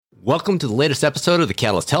Welcome to the latest episode of the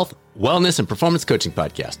Catalyst Health, Wellness, and Performance Coaching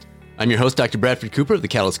Podcast. I'm your host, Dr. Bradford Cooper of the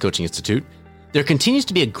Catalyst Coaching Institute. There continues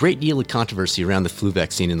to be a great deal of controversy around the flu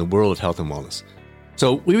vaccine in the world of health and wellness.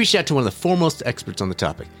 So we reached out to one of the foremost experts on the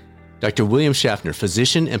topic, Dr. William Schaffner,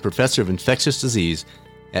 physician and professor of infectious disease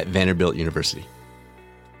at Vanderbilt University.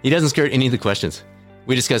 He doesn't skirt any of the questions.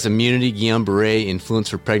 We discuss immunity, Guillain-Barré, influence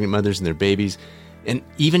for pregnant mothers and their babies, and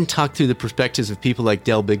even talk through the perspectives of people like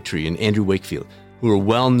Del Bigtree and Andrew Wakefield, who are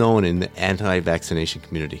well known in the anti-vaccination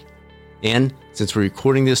community. And since we're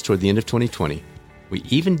recording this toward the end of 2020, we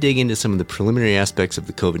even dig into some of the preliminary aspects of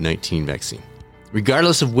the COVID-19 vaccine.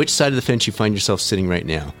 Regardless of which side of the fence you find yourself sitting right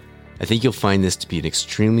now, I think you'll find this to be an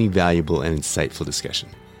extremely valuable and insightful discussion.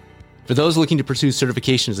 For those looking to pursue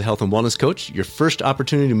certification as a health and wellness coach, your first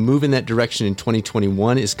opportunity to move in that direction in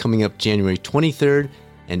 2021 is coming up January 23rd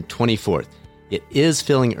and 24th. It is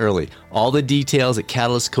filling early. All the details at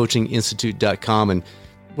catalystcoachinginstitute.com, and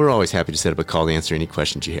we're always happy to set up a call to answer any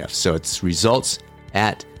questions you have. So it's results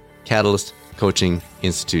at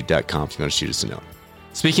catalystcoachinginstitute.com if you want to shoot us a note.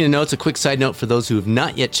 Speaking of notes, a quick side note for those who have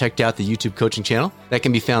not yet checked out the YouTube coaching channel. That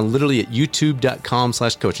can be found literally at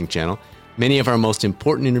youtube.com/coaching channel. Many of our most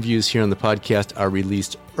important interviews here on the podcast are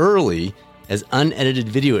released early as unedited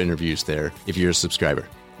video interviews there if you're a subscriber.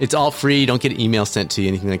 It's all free. You don't get an email sent to you,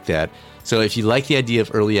 anything like that. So if you like the idea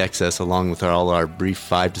of early access along with all our brief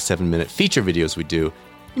 5 to 7 minute feature videos we do,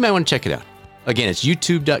 you might want to check it out. Again, it's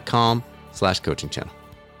youtube.com/coaching channel.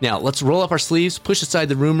 Now, let's roll up our sleeves, push aside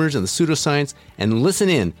the rumors and the pseudoscience, and listen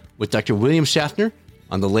in with Dr. William Schaffner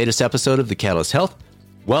on the latest episode of the Catalyst Health,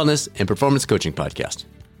 Wellness, and Performance Coaching Podcast.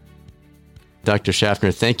 Dr.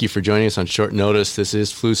 Schaffner, thank you for joining us on short notice. This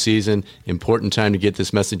is flu season, important time to get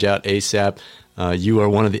this message out ASAP. You are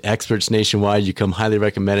one of the experts nationwide. You come highly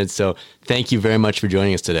recommended. So thank you very much for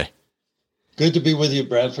joining us today. Good to be with you,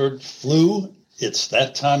 Bradford. Flu, it's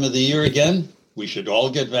that time of the year again. We should all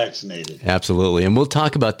get vaccinated. Absolutely. And we'll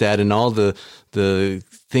talk about that and all the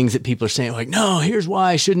things that people are saying, like, no, here's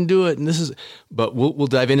why I shouldn't do it. And this is, but we'll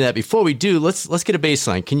dive into that. Before we do, let's get a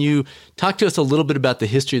baseline. Can you talk to us a little bit about the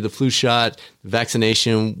history of the flu shot,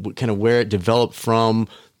 vaccination, kind of where it developed from,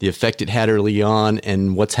 the effect it had early on,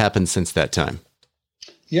 and what's happened since that time?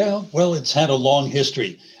 Yeah, well, it's had a long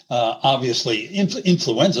history. Obviously,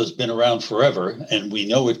 influenza has been around forever, and we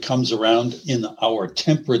know it comes around in our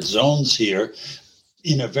temperate zones here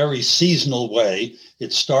in a very seasonal way.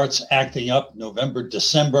 It starts acting up November,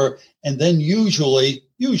 December, and then usually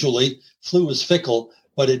flu is fickle,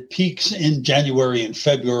 but it peaks in January and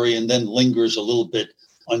February and then lingers a little bit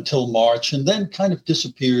until March and then kind of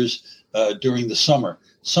disappears during the summer.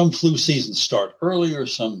 Some flu seasons start earlier,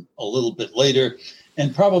 some a little bit later,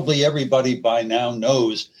 and probably everybody by now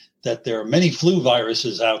knows that there are many flu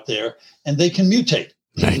viruses out there and they can mutate.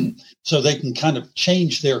 Right. So they can kind of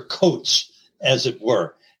change their coats, as it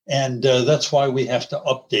were. And that's why we have to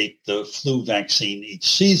update the flu vaccine each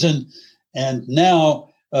season. And now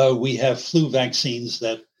we have flu vaccines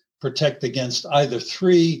that protect against either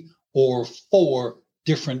 3 or 4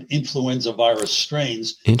 different influenza virus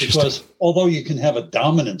strains. Because although you can have a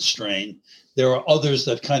dominant strain, there are others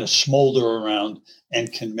that kind of smolder around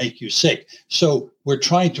and can make you sick. So we're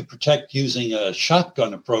trying to protect using a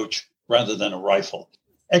shotgun approach rather than a rifle.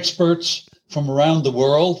 Experts from around the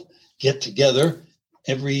world get together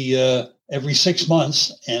every 6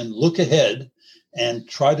 months and look ahead and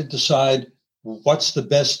try to decide what's the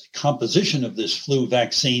best composition of this flu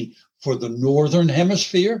vaccine for the northern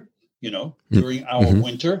hemisphere, during our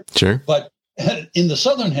winter. Sure. But in the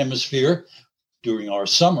southern hemisphere, during our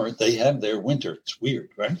summer, they have their winter. It's weird,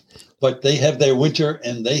 right? But they have their winter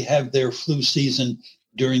and they have their flu season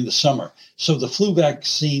during the summer. So the flu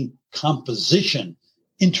vaccine composition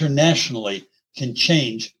internationally can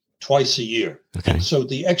change twice a year. Okay. So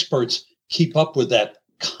the experts keep up with that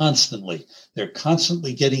constantly. They're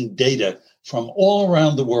constantly getting data from all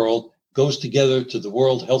around the world, goes together to the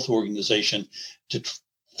World Health Organization to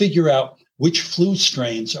figure out which flu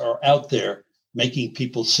strains are out there making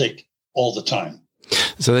people sick all the time.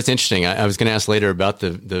 So that's interesting. I was going to ask later about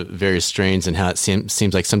the various strains and how it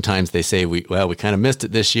seems like sometimes they say, we kind of missed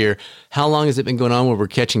it this year. How long has it been going on where we're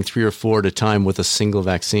catching 3 or 4 at a time with a single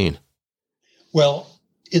vaccine? Well,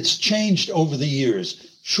 it's changed over the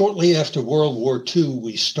years. Shortly after World War II,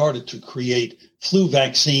 we started to create flu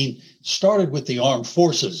vaccine, started with the armed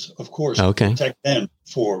forces, of course, to protect them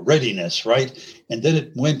for readiness, right? And then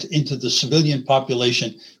it went into the civilian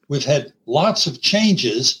population. We've had lots of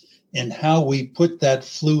changes in how we put that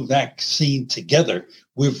flu vaccine together.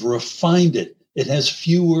 We've refined it. It has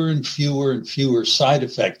fewer and fewer and fewer side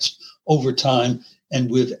effects over time, and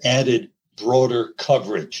we've added broader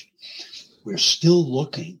coverage. We're still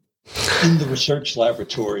looking in the research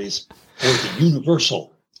laboratories for the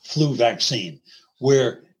universal flu vaccine,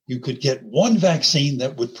 where you could get one vaccine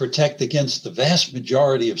that would protect against the vast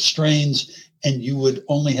majority of strains, and you would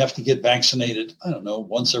only have to get vaccinated, I don't know,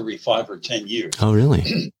 once every 5 or 10 years. Oh,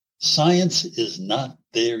 really? Science is not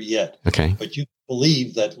there yet. Okay. But you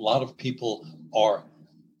believe that a lot of people are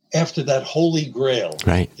after that holy grail,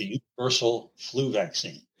 right? The universal flu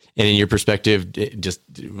vaccine. And in your perspective, just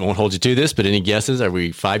won't hold you to this, but any guesses? Are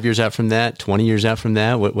we 5 years out from that, 20 years out from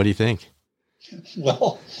that? What do you think?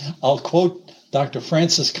 Well, I'll quote Dr.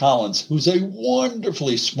 Francis Collins, who's a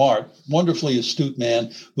wonderfully smart, wonderfully astute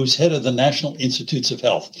man who's head of the National Institutes of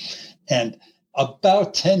Health. And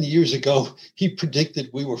about 10 years ago, he predicted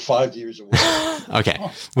we were 5 years away. Okay.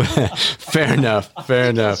 Fair enough. Fair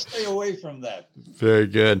enough. Stay away from that. Very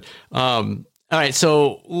good. All right,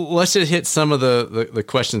 so let's just hit some of the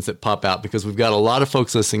questions that pop out, because we've got a lot of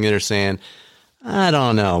folks listening that are saying, I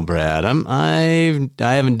don't know, Brad. I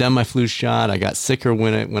haven't done my flu shot. I got sicker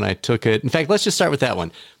when I took it. In fact, let's just start with that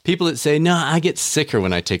one. People that say, no, I get sicker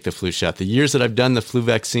when I take the flu shot. The years that I've done the flu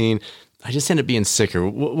vaccine, I just end up being sicker.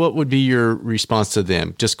 What would be your response to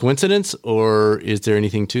them? Just coincidence, or is there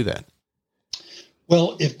anything to that?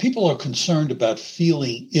 Well, if people are concerned about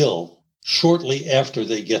feeling ill shortly after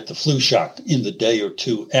they get the flu shot in the day or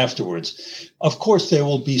two afterwards, of course, there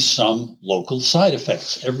will be some local side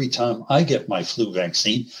effects. Every time I get my flu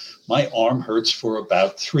vaccine, my arm hurts for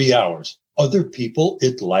about 3 hours. Other people,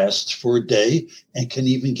 it lasts for a day and can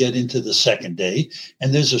even get into the second day.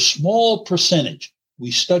 And there's a small percentage.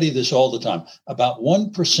 We study this all the time. About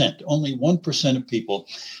 1%, only 1% of people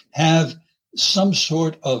have some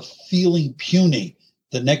sort of feeling puny.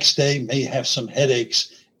 The next day may have some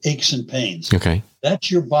headaches, aches and pains. Okay. That's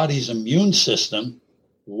your body's immune system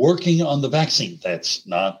working on the vaccine. That's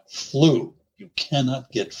not flu. You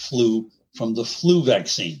cannot get flu from the flu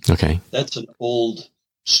vaccine. Okay. That's an old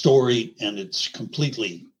story, and it's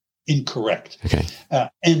completely incorrect. Okay.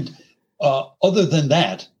 Other than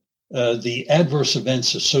that, the adverse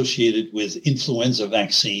events associated with influenza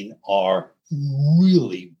vaccine are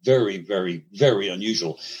really very, very, very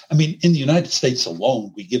unusual. I mean, in the United States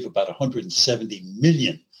alone, we give about 170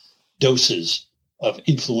 million doses of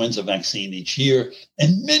influenza vaccine each year,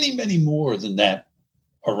 and many, many more than that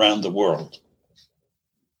around the world.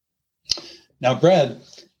 Now, Brad,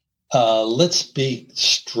 let's be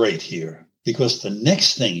straight here, because the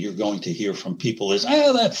next thing you're going to hear from people is,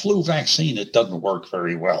 that flu vaccine, it doesn't work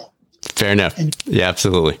very well. Fair enough. And, yeah,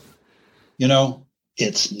 absolutely. You know,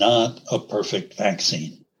 it's not a perfect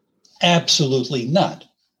vaccine. Absolutely not.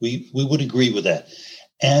 We would agree with that.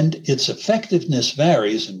 And its effectiveness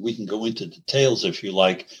varies, and we can go into details if you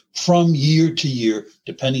like, from year to year,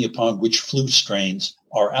 depending upon which flu strains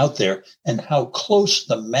are out there and how close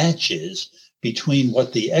the match is between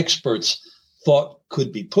what the experts thought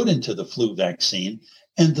could be put into the flu vaccine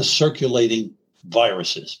and the circulating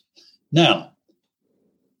viruses. Now,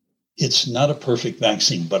 it's not a perfect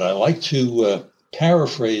vaccine, but I like to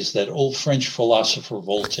paraphrase that old French philosopher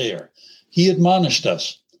Voltaire. He admonished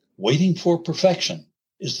us, waiting for perfection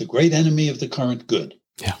is the great enemy of the current good.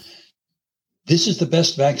 Yeah. This is the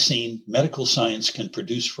best vaccine medical science can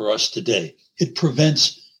produce for us today. It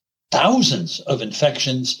prevents thousands of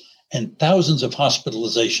infections and thousands of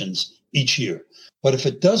hospitalizations each year. But if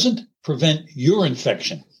it doesn't prevent your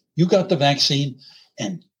infection, you got the vaccine,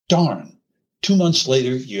 and darn, 2 months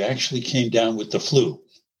later, you actually came down with the flu.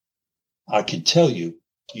 I can tell you,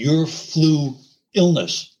 your flu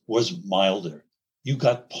illness was milder. You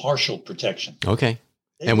got partial protection. Okay.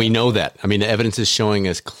 And we know that. I mean, the evidence is showing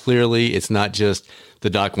us clearly it's not just the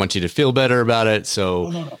doc wants you to feel better about it.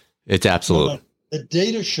 So no. It's absolute. No. The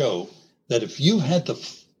data show that if you've had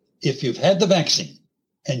the vaccine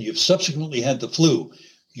and you've subsequently had the flu,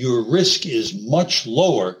 your risk is much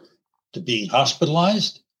lower to being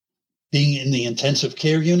hospitalized, being in the intensive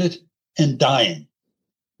care unit, and dying.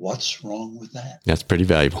 What's wrong with that? That's pretty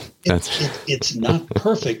valuable. It's not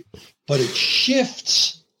perfect, but it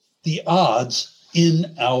shifts the odds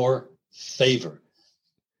in our favor.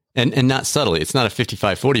 And not subtly. It's not a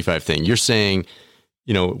 55-45 thing. You're saying,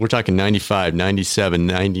 we're talking 95, 97,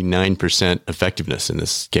 99% effectiveness in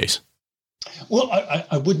this case. Well,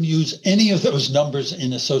 I wouldn't use any of those numbers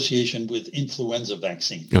in association with influenza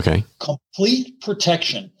vaccine. Okay. Complete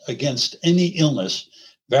protection against any illness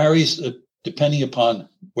varies depending upon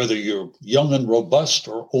whether you're young and robust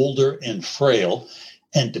or older and frail.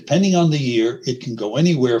 And depending on the year, it can go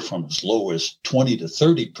anywhere from as low as 20 to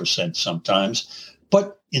 30% sometimes.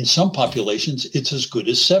 But in some populations, it's as good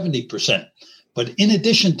as 70%. But in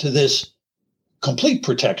addition to this complete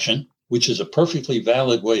protection, which is a perfectly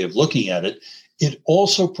valid way of looking at it, it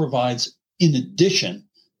also provides, in addition,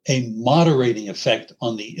 a moderating effect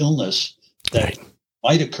on the illness that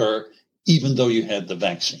might occur even though you had the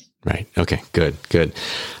vaccine. Right. Okay. Good.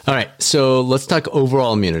 All right. So let's talk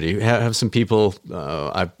overall immunity. Have some people,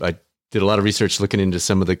 I did a lot of research looking into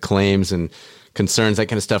some of the claims and concerns, that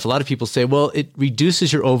kind of stuff. A lot of people say, well, it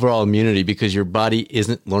reduces your overall immunity because your body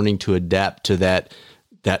isn't learning to adapt to that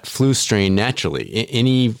flu strain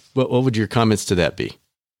naturally. What would your comments to that be?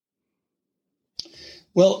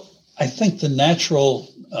 Well, I think the natural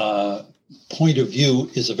point of view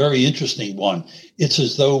is a very interesting one. It's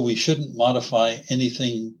as though we shouldn't modify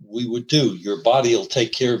anything we would do. Your body will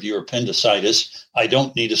take care of your appendicitis. I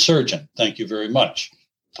don't need a surgeon. Thank you very much.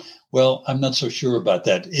 Well, I'm not so sure about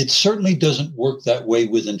that. It certainly doesn't work that way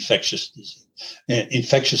with infectious diseases.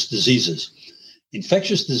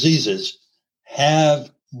 Infectious diseases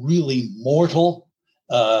have really mortal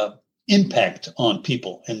impact on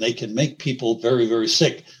people, and they can make people very, very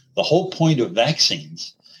sick. The whole point of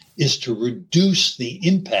vaccines is to reduce the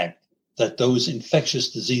impact that those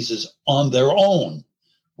infectious diseases on their own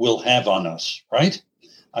will have on us, right?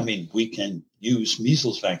 I mean, we can use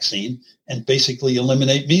measles vaccine and basically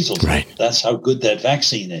eliminate measles. Right. That's how good that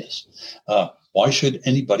vaccine is. Why should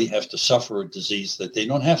anybody have to suffer a disease that they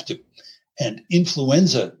don't have to? And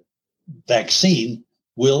influenza vaccine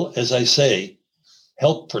will, as I say,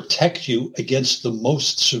 help protect you against the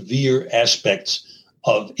most severe aspects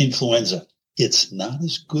of influenza. It's not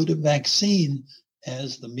as good a vaccine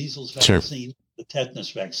as the measles vaccine, the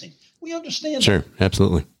tetanus vaccine. We understand Sure, that.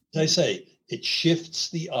 Absolutely. As I say, it shifts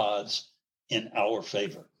the odds in our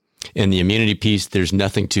favor. And the immunity piece, there's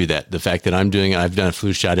nothing to that. The fact that I've done a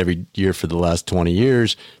flu shot every year for the last 20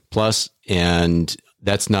 years plus, and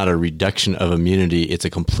that's not a reduction of immunity. It's a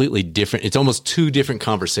completely different, it's almost two different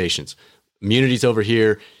conversations. Immunity's over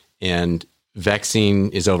here and vaccine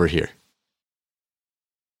is over here.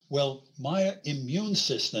 Well, my immune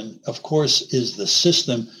system, of course, is the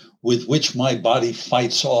system with which my body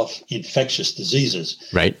fights off infectious diseases.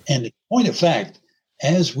 Right. And in point of fact,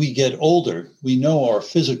 as we get older, we know our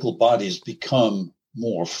physical bodies become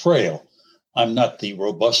more frail. I'm not the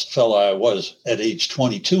robust fellow I was at age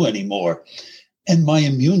 22 anymore. And my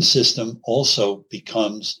immune system also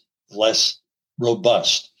becomes less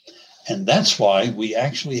robust. And that's why we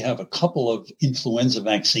actually have a couple of influenza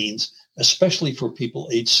vaccines, especially for people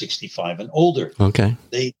age 65 and older. Okay.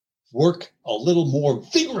 They work a little more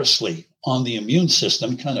vigorously on the immune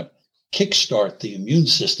system, kind of kickstart the immune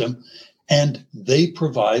system, and they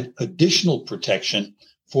provide additional protection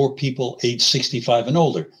for people age 65 and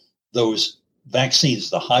older. Those vaccines,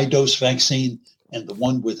 the high-dose vaccine and the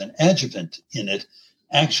one with an adjuvant in it,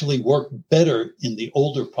 actually work better in the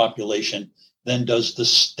older population than does the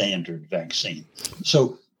standard vaccine.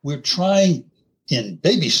 So we're trying in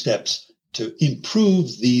baby steps to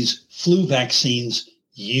improve these flu vaccines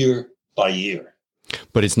year by year.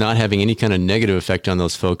 But it's not having any kind of negative effect on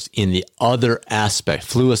those folks in the other aspect,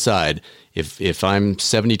 flu aside. If I'm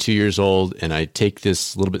 72 years old and I take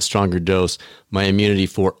this little bit stronger dose, my immunity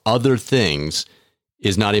for other things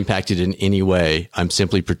is not impacted in any way. I'm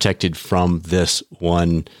simply protected from this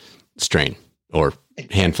one strain or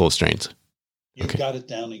handful of strains. You've got it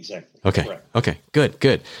down exactly. Okay. Correct. Okay.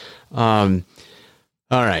 Good.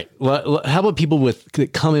 All right. Well, how about people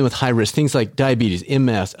that come in with high risk, things like diabetes,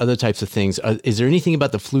 MS, other types of things? Is there anything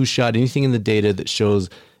about the flu shot, anything in the data that shows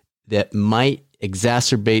that might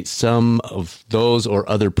exacerbate some of those or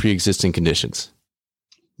other pre-existing conditions?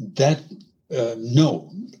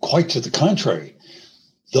 No, quite to the contrary.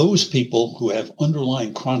 Those people who have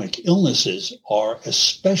underlying chronic illnesses are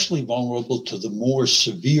especially vulnerable to the more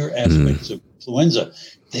severe aspects of influenza.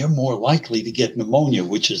 They're more likely to get pneumonia,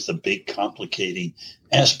 which is the big complicating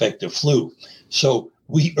aspect of flu. So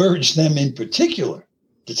we urge them in particular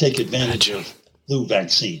to take advantage of flu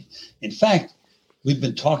vaccine. In fact, we've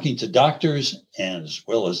been talking to doctors as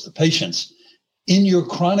well as the patients. In your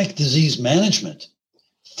chronic disease management,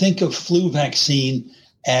 think of flu vaccine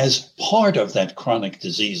as part of that chronic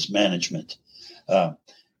disease management.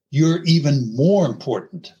 You're even more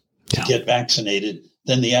important to get vaccinated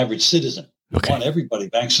than the average citizen. We want everybody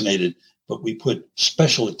vaccinated, but we put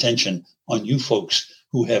special attention on you folks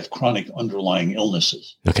who have chronic underlying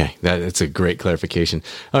illnesses. Okay, that's a great clarification.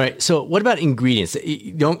 All right, so what about ingredients?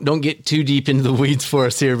 Don't get too deep into the weeds for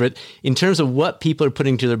us here, but in terms of what people are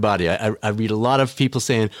putting to their body, I read a lot of people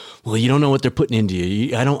saying, "Well, you don't know what they're putting into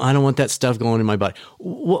you. I don't want that stuff going in my body."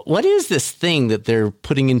 What is this thing that they're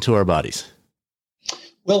putting into our bodies?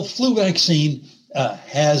 Well, flu vaccine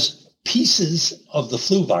has pieces of the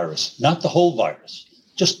flu virus, not the whole virus,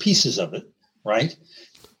 just pieces of it, right?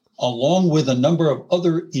 along with a number of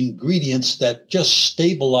other ingredients that just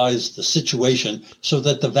stabilize the situation so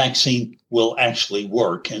that the vaccine will actually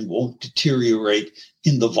work and won't deteriorate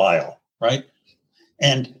in the vial, right?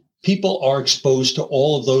 And people are exposed to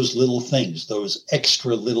all of those little things, those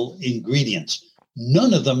extra little ingredients.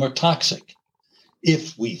 None of them are toxic.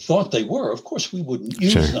 If we thought they were, of course, we wouldn't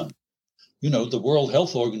use them. The World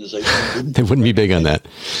Health Organization they wouldn't be big on that.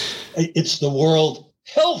 It's the World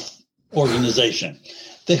Health Organization.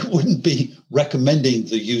 They wouldn't be recommending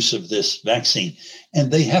the use of this vaccine.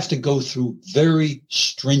 And they have to go through very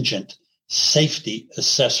stringent safety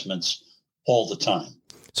assessments all the time.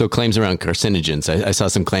 So claims around carcinogens. I saw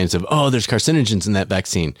some claims of, there's carcinogens in that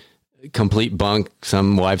vaccine. Complete bunk,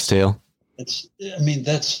 some wives' tale.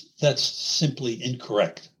 That's simply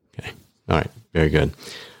incorrect. Okay. All right. Very good.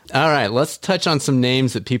 All right. Let's touch on some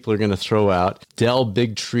names that people are going to throw out. Dell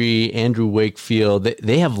Bigtree, Andrew Wakefield.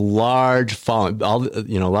 They have large following.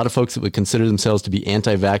 A lot of folks that would consider themselves to be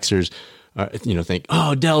anti-vaxxers, think,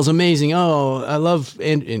 Dell's amazing. I love,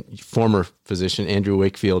 and former physician Andrew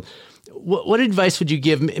Wakefield. What advice would you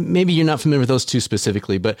give? Maybe you're not familiar with those two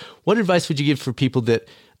specifically, but what advice would you give for people that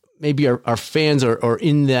maybe are fans or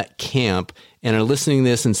in that camp and are listening to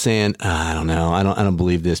this and saying, I don't know, I don't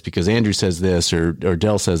believe this because Andrew says this or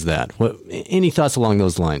Dell says that. Any thoughts along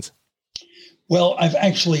those lines? Well, I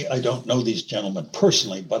don't know these gentlemen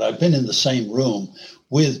personally, but I've been in the same room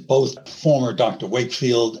with both former Dr.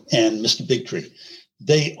 Wakefield and Mr. Bigtree.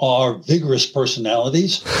 They are vigorous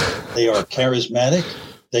personalities. They are charismatic.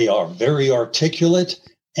 They are very articulate,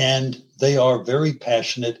 and they are very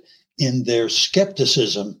passionate in their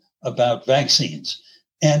skepticism about vaccines.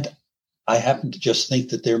 And I happen to just think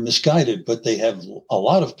that they're misguided, but they have a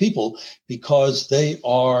lot of people because they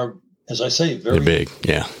are, as I say, they're big.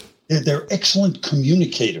 Yeah. They're excellent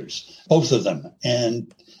communicators, both of them.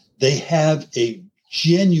 And they have a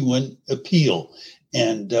genuine appeal.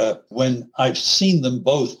 And when I've seen them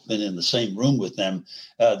both, been in the same room with them,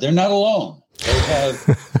 they're not alone. They have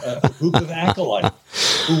a group of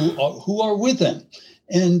acolytes who are with them.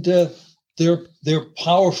 And they're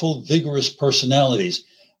powerful, vigorous personalities.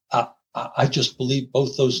 I just believe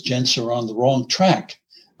both those gents are on the wrong track.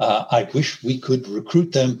 I wish we could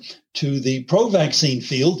recruit them to the pro-vaccine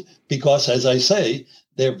field because, as I say,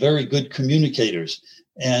 they're very good communicators.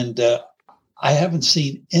 And I haven't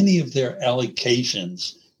seen any of their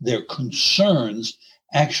allegations, their concerns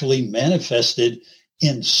actually manifested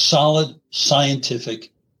in solid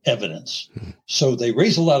scientific evidence. So they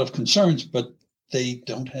raise a lot of concerns, but they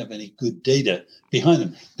don't have any good data behind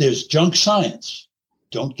them. There's junk science.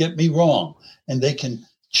 Don't get me wrong. And they can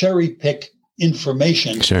cherry pick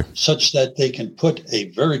information such that they can put a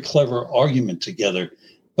very clever argument together.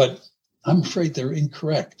 But I'm afraid they're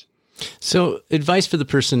incorrect. So advice for the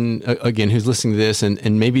person, again, who's listening to this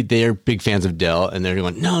and maybe they're big fans of Dell and they're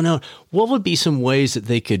going, no, what would be some ways that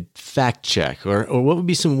they could fact check or what would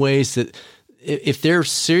be some ways that if they're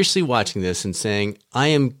seriously watching this and saying, I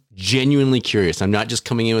am genuinely curious, I'm not just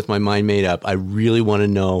coming in with my mind made up, I really want to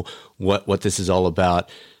know what this is all about.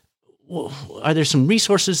 Well, are there some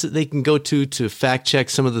resources that they can go to fact check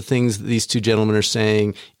some of the things that these two gentlemen are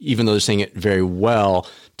saying, even though they're saying it very well,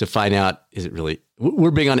 to find out, is it really,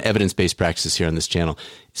 we're big on evidence-based practices here on this channel.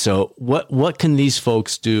 So what can these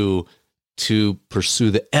folks do to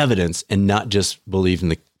pursue the evidence and not just believe in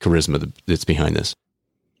the charisma that's behind this?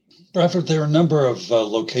 Bradford, there are a number of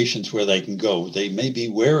locations where they can go. They may be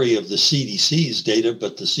wary of the CDC's data,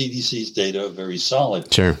 but the CDC's data are very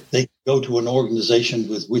solid. Sure. They go to an organization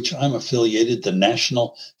with which I'm affiliated, the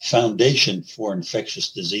National Foundation for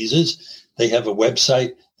Infectious Diseases. They have a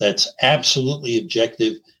website that's absolutely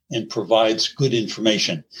objective and provides good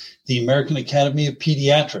information. The American Academy of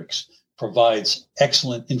Pediatrics provides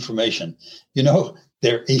excellent information. You know,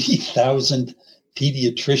 there are 80,000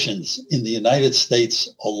 pediatricians in the United States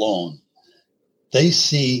alone. They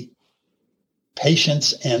see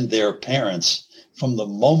patients and their parents from the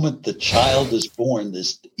moment the child is born,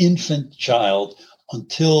 this infant child,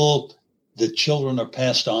 until the children are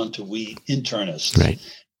passed on to we internists. Right.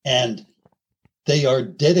 And they are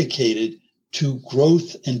dedicated to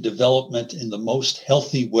growth and development in the most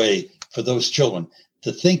healthy way for those children.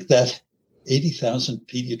 To think that 80,000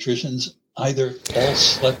 pediatricians either all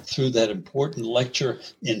slept through that important lecture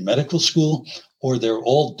in medical school, or they're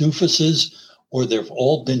all doofuses, or they've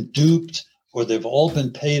all been duped, or they've all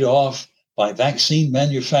been paid off by vaccine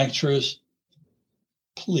manufacturers.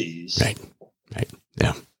 Please. Right.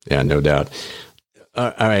 Yeah, no doubt.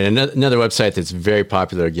 All right. Another website that's very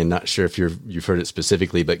popular, again, not sure if you've heard it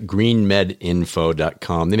specifically, but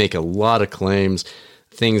greenmedinfo.com. They make a lot of claims,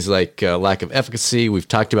 things like lack of efficacy. We've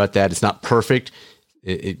talked about that. It's not perfect.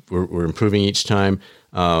 we're improving each time.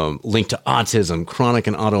 Linked to autism, chronic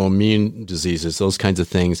and autoimmune diseases, those kinds of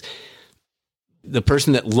things. The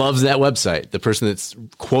person that loves that website, the person that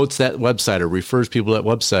quotes that website or refers people to that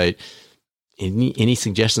website, any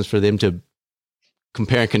suggestions for them to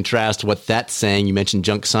compare and contrast what that's saying? You mentioned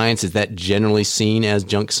junk science. Is that generally seen as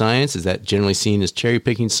junk science? Is that generally seen as cherry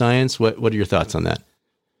picking science? What are your thoughts on that?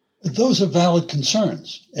 Those are valid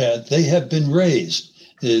concerns. They have been raised.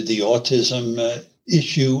 The autism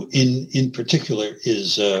issue in particular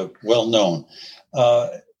is well known.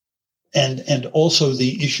 And also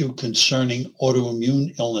the issue concerning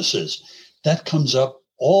autoimmune illnesses. That comes up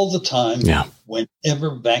all the time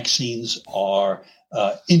whenever vaccines are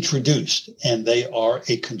introduced, and they are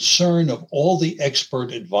a concern of all the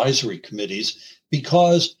expert advisory committees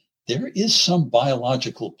because there is some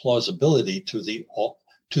biological plausibility to the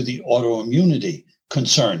autoimmunity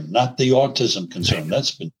concern, not the autism concern.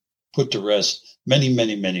 That's been put to rest many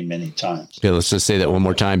times. Okay, let's just say that one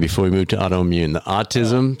more time before we move to autoimmune. The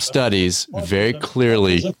autism studies very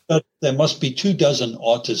clearly. There must be 24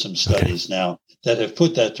 autism studies now that have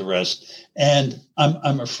put that to rest. And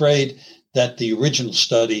I'm afraid that the original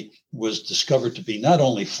study was discovered to be not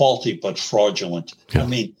only faulty, but fraudulent. I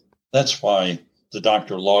mean, that's why the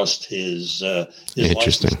doctor lost his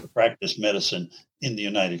license to practice medicine in the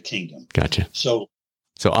United Kingdom. Gotcha. So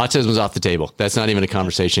autism's off the table. That's not even a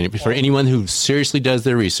conversation. For anyone who seriously does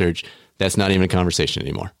their research, that's not even a conversation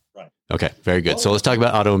anymore. Right. Okay, very good. So let's talk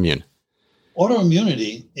about autoimmune.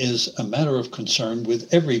 Autoimmunity is a matter of concern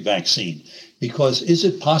with every vaccine because is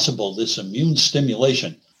it possible this immune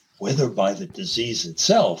stimulation, whether by the disease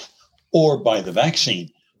itself or by the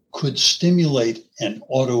vaccine, could stimulate an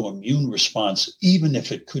autoimmune response, even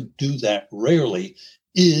if it could do that rarely,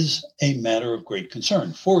 is a matter of great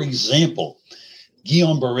concern. For example,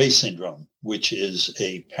 Guillain-Barré syndrome, which is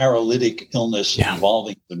a paralytic illness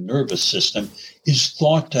involving the nervous system, is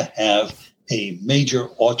thought to have a major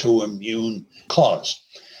autoimmune cause.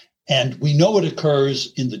 And we know it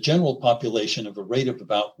occurs in the general population of a rate of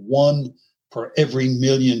about 1 per every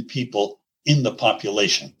million people in the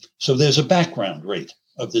population. So there's a background rate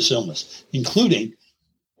of this illness, including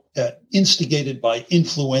instigated by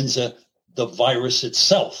influenza, the virus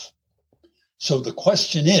itself. So the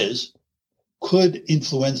question is, could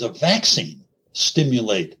influenza vaccine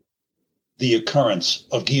stimulate the occurrence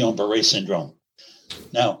of Guillain-Barré syndrome?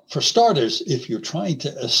 Now, for starters, if you're trying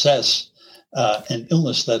to assess an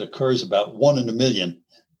illness that occurs about 1 in a million,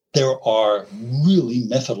 there are really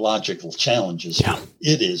methodological challenges.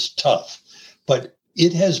 It is tough. But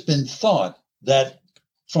it has been thought that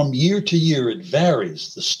from year to year, it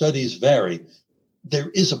varies. The studies vary.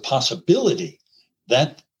 There is a possibility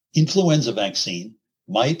that influenza vaccine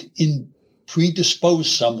might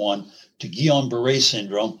predispose someone to Guillain-Barré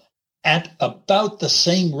syndrome at about the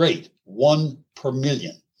same rate, 1 per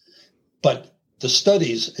million. But the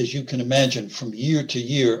studies, as you can imagine, from year to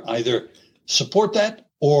year, either support that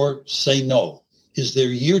or say no. Is there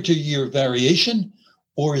year-to-year variation,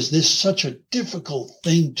 or is this such a difficult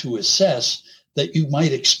thing to assess that you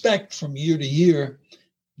might expect from year to year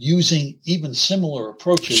using even similar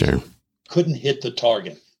approaches couldn't hit the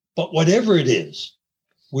target? But whatever it is,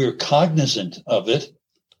 we're cognizant of it.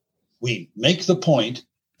 We make the point,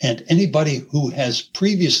 and anybody who has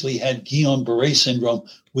previously had Guillain-Barré syndrome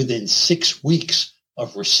within 6 weeks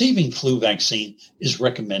of receiving flu vaccine is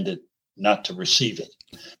recommended not to receive it.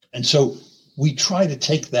 And so we try to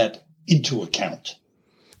take that into account.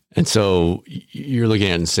 And so you're looking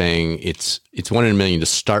at it and saying it's 1 in a million to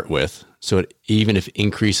start with. So even if it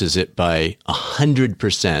increases it by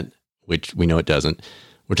 100%, which we know it doesn't,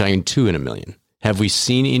 we're talking 2 in a million. Have we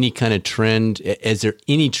seen any kind of trend? Is there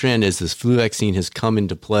any trend as this flu vaccine has come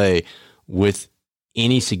into play with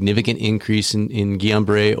any significant increase in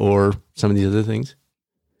Guillain-Barré or some of these other things?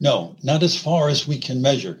 No, not as far as we can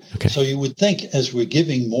measure. Okay. So you would think as we're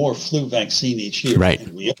giving more flu vaccine each year,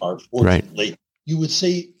 and we are, fortunately, you would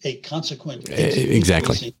see a consequent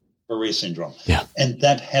exactly Barré syndrome. And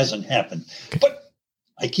that hasn't happened. Okay. But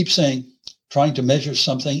I keep saying, trying to measure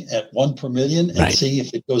something at 1 per million and see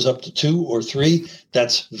if it goes up to 2 or 3,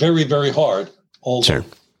 that's very, very hard. Although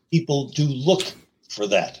people do look for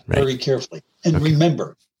that very carefully. And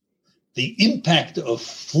remember, the impact of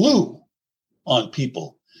flu on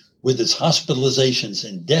people with its hospitalizations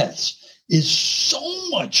and deaths is so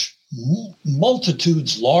much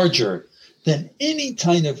multitudes larger than any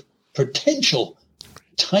kind of potential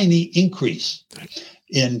tiny increase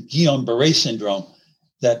in Guillain-Barré syndrome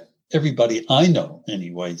that everybody I know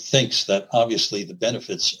anyway thinks that obviously the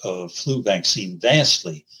benefits of flu vaccine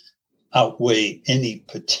vastly outweigh any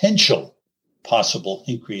potential possible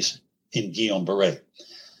increase in Guillain-Barré.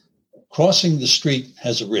 Crossing the street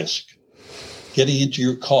has a risk. Getting into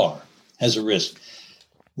your car has a risk.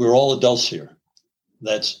 We're all adults here.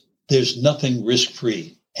 There's nothing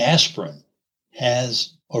risk-free. Aspirin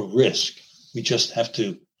has a risk. We just have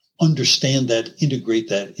to understand that, integrate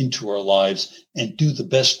that into our lives, and do the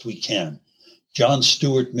best we can. John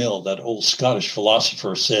Stuart Mill, that old Scottish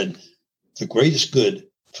philosopher, said, the greatest good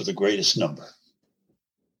for the greatest number.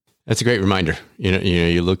 That's a great reminder.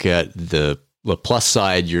 You look at the plus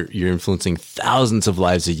side, you're influencing thousands of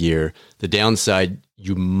lives a year. The downside,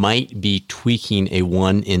 you might be tweaking a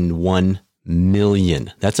 1 in 1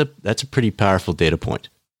 million. That's a pretty powerful data point.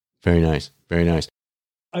 Very nice. Very nice.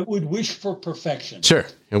 I would wish for perfection. Sure.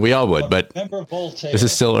 And we all would, but remember Voltaire, this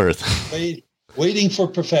is still Earth. Waiting for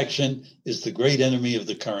perfection is the great enemy of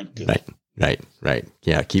the current good. Right.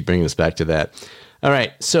 Yeah, keep bringing us back to that. All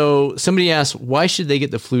right. So somebody asked, why should they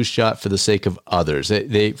get the flu shot for the sake of others?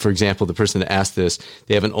 They, for example, the person that asked this,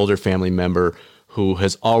 they have an older family member who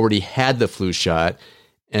has already had the flu shot.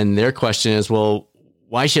 And their question is, well,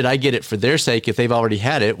 why should I get it for their sake if they've already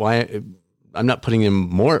had it? Why? I'm not putting them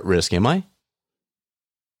more at risk, am I?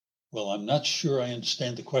 Well, I'm not sure I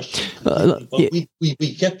understand the question. But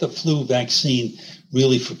we get the flu vaccine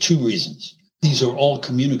really for two reasons. These are all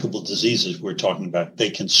communicable diseases we're talking about.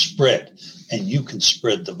 They can spread, and you can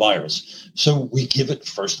spread the virus. So we give it,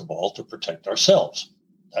 first of all, to protect ourselves.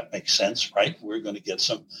 That makes sense, right? We're going to get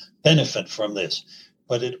some benefit from this.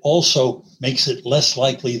 But it also makes it less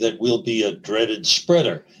likely that we'll be a dreaded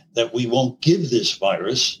spreader, that we won't give this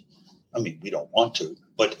virus. I mean, we don't want to,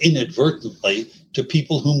 but inadvertently to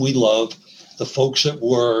people whom we love, the folks at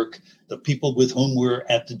work, the people with whom we're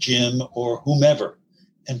at the gym or whomever.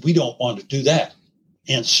 And we don't want to do that.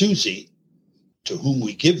 Aunt Susie, to whom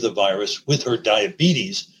we give the virus with her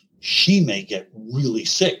diabetes, she may get really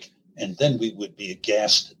sick. And then we would be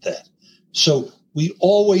aghast at that. So we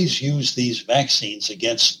always use these vaccines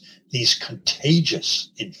against these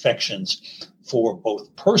contagious infections for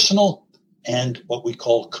both personal and what we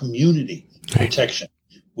call community protection.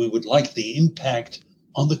 We would like the impact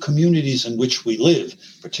on the communities in which we live,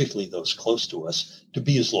 particularly those close to us, to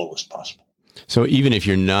be as low as possible. So even if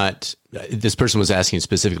you're not, this person was asking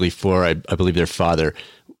specifically for, I believe their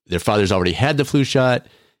father's already had the flu shot.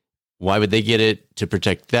 Why would they get it? To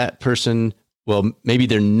protect that person? Well, maybe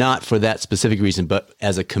they're not for that specific reason, but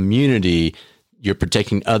as a community, you're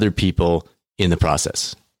protecting other people in the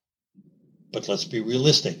process. But let's be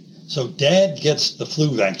realistic. So dad gets the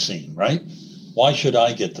flu vaccine, right? Why should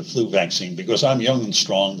I get the flu vaccine? Because I'm young and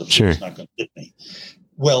strong. The flu is not going to hit me.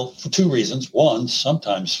 Well, for two reasons. One,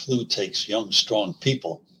 sometimes flu takes young, strong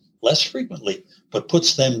people less frequently, but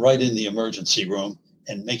puts them right in the emergency room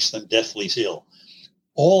and makes them deathly ill.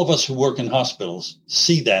 All of us who work in hospitals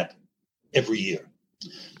see that every year.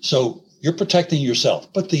 So you're protecting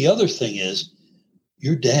yourself. But the other thing is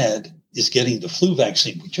your dad is getting the flu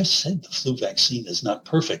vaccine. We just said the flu vaccine is not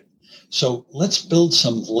perfect. So let's build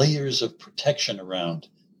some layers of protection around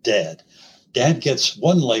dad. Dad gets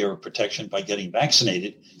one layer of protection by getting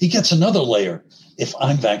vaccinated. He gets another layer if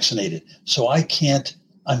I'm vaccinated. So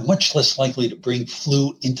I'm much less likely to bring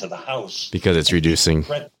flu into the house. Because it's reducing.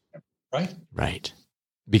 Right? Right.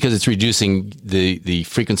 Because it's reducing the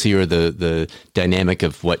frequency or the dynamic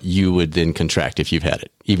of what you would then contract if you've had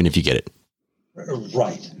it, even if you get it.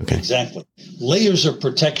 Right. Okay. Exactly. Layers of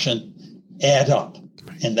protection add up,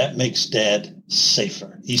 and that makes dad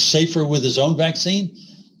safer. He's safer with his own vaccine.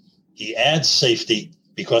 He adds safety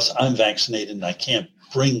because I'm vaccinated and I can't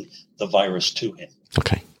bring the virus to him.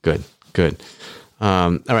 Okay, good.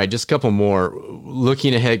 All right, just a couple more.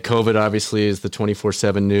 Looking ahead, COVID obviously is the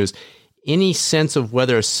 24/7 news. Any sense of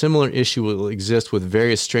whether a similar issue will exist with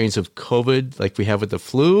various strains of COVID like we have with the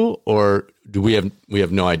flu, or do we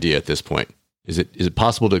have no idea at this point? Is it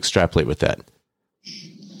possible to extrapolate with that?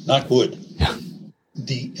 Knock wood. Yeah.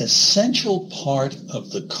 The essential part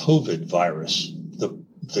of the COVID virus,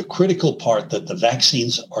 the critical part that the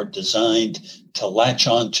vaccines are designed to latch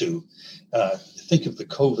onto, think of the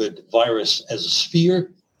COVID virus as a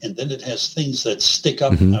sphere, and then it has things that stick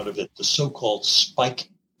up out of it, the so-called spike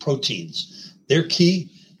proteins. They're key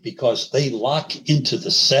because they lock into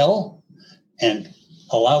the cell and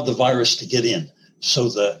allow the virus to get in. So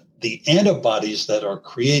the antibodies that are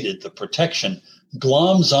created, the protection,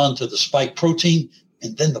 gloms onto the spike protein,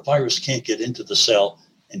 and then the virus can't get into the cell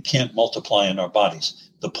and can't multiply in our bodies.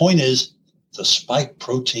 The point is, the spike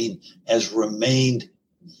protein has remained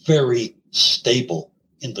very stable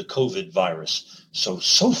in the COVID virus. So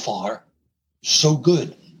far, so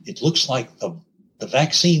good. It looks like the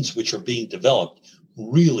vaccines which are being developed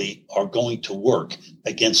really are going to work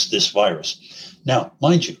against this virus. Now,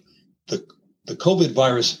 mind you, the COVID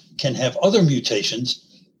virus can have other mutations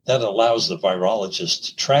that allows the virologist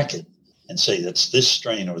to track it and say that's this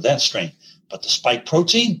strain or that strain. But the spike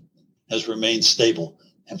protein has remained stable.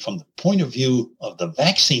 And from the point of view of the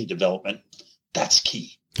vaccine development, that's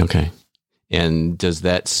key. Okay. And does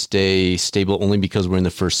that stay stable only because we're in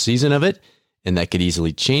the first season of it? And that could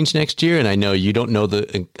easily change next year. And I know you don't know the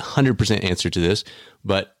 100% answer to this,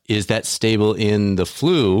 but is that stable in the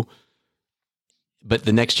flu? But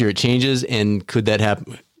the next year it changes. And could that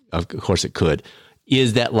happen? Of course it could.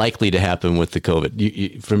 Is that likely to happen with the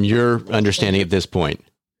COVID? From your understanding at this point?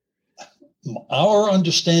 Our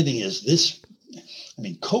understanding is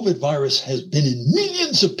COVID virus has been in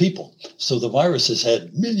millions of people. So the virus has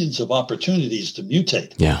had millions of opportunities to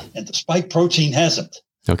mutate. Yeah. And the spike protein hasn't.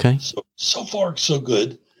 Okay. So far, so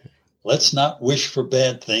good. Let's not wish for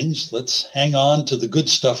bad things. Let's hang on to the good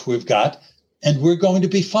stuff we've got. And we're going to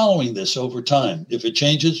be following this over time. If it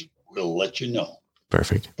changes, we'll let you know.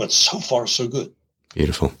 Perfect. But so far, so good.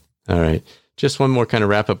 Beautiful. All right. Just one more kind of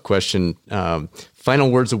wrap-up question.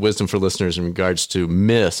 Final words of wisdom for listeners in regards to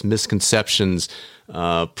myths, misconceptions,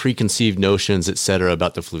 preconceived notions, et cetera,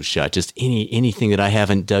 about the flu shot. Just anything that I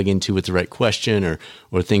haven't dug into with the right question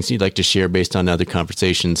or things you'd like to share based on other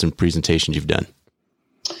conversations and presentations you've done.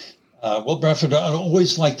 Well, Bradford, I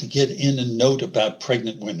always like to get in a note about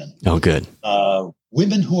pregnant women. Oh, good.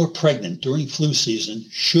 Women who are pregnant during flu season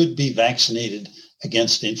should be vaccinated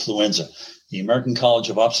against influenza. The American College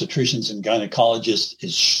of Obstetricians and Gynecologists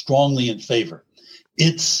is strongly in favor.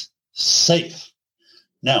 It's safe.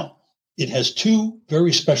 Now, it has two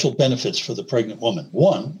very special benefits for the pregnant woman.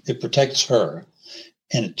 One, it protects her.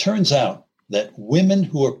 And it turns out that women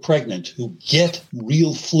who are pregnant who get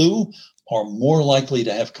real flu are more likely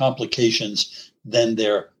to have complications than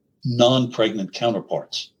their non-pregnant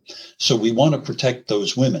counterparts. So we want to protect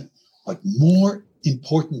those women. But more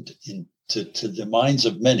important to the minds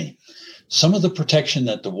of many, some of the protection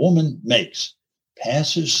that the woman makes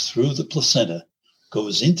passes through the placenta,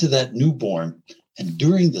 goes into that newborn, and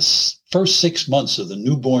during the first 6 months of the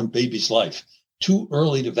newborn baby's life, too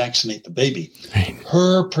early to vaccinate the baby, right,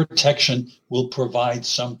 her protection will provide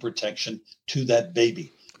some protection to that baby.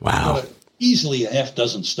 Wow. Easily a half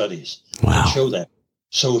dozen studies wow, show that.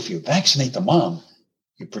 So if you vaccinate the mom,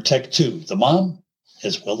 you protect two, the mom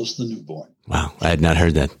as well as the newborn. Wow. I had not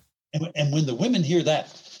heard that. And when the women hear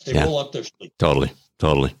that, they roll up their sleeves. Totally.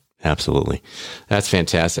 Absolutely. That's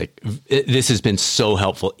fantastic. This has been so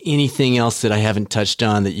helpful. Anything else that I haven't touched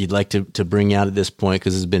on that you'd like to bring out at this point?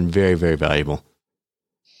 Because it's been very, very valuable.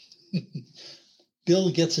 Bill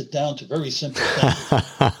gets it down to very simple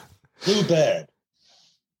things. Flu bad.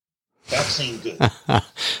 Vaccine good.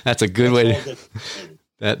 That's a good way to,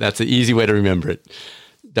 that's an easy way to remember it.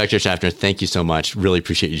 Dr. Schaffner, thank you so much. Really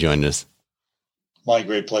appreciate you joining us. My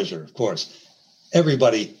great pleasure, of course.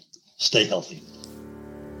 Everybody, stay healthy.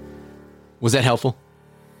 Was that helpful?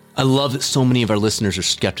 I love that so many of our listeners are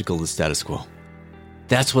skeptical of the status quo.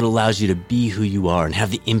 That's what allows you to be who you are and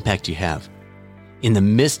have the impact you have. In the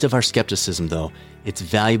midst of our skepticism, though, it's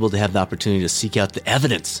valuable to have the opportunity to seek out the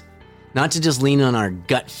evidence, not to just lean on our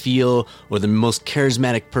gut feel or the most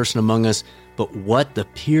charismatic person among us, but what the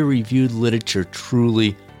peer-reviewed literature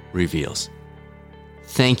truly reveals.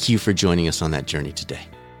 Thank you for joining us on that journey today.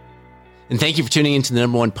 And thank you for tuning into the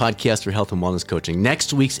 #1 podcast for health and wellness coaching.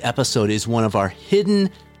 Next week's episode is one of our hidden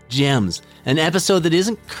gems, an episode that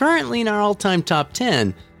isn't currently in our all-time top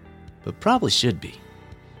 10, but probably should be.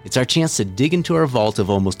 It's our chance to dig into our vault of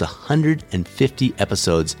almost 150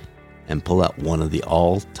 episodes and pull out one of the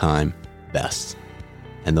all-time best.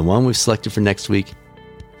 And the one we've selected for next week,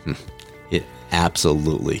 it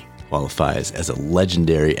absolutely qualifies as a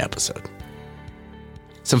legendary episode.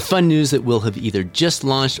 Some fun news that will have either just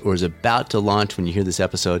launched or is about to launch when you hear this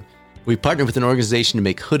episode. We partnered with an organization to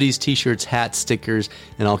make hoodies, t-shirts, hats, stickers,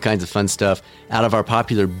 and all kinds of fun stuff out of our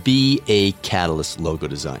popular Be a Catalyst logo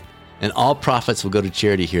design. And all profits will go to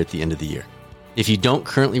charity here at the end of the year. If you don't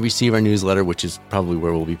currently receive our newsletter, which is probably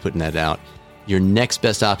where we'll be putting that out, your next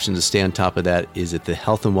best option to stay on top of that is at the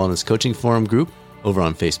Health and Wellness Coaching Forum group over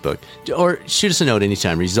on Facebook. Or shoot us a note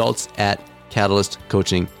anytime,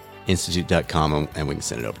 results@catalystcoachinginstitute.com, and we can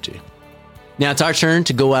send it over to you. Now it's our turn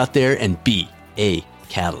to go out there and be a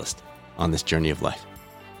catalyst on this journey of life.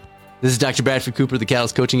 This is Dr. Bradford Cooper of the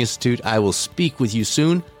Catalyst Coaching Institute. I will speak with you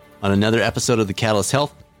soon on another episode of the Catalyst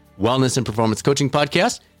Health, Wellness, and Performance Coaching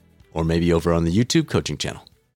Podcast, or maybe over on the YouTube coaching channel.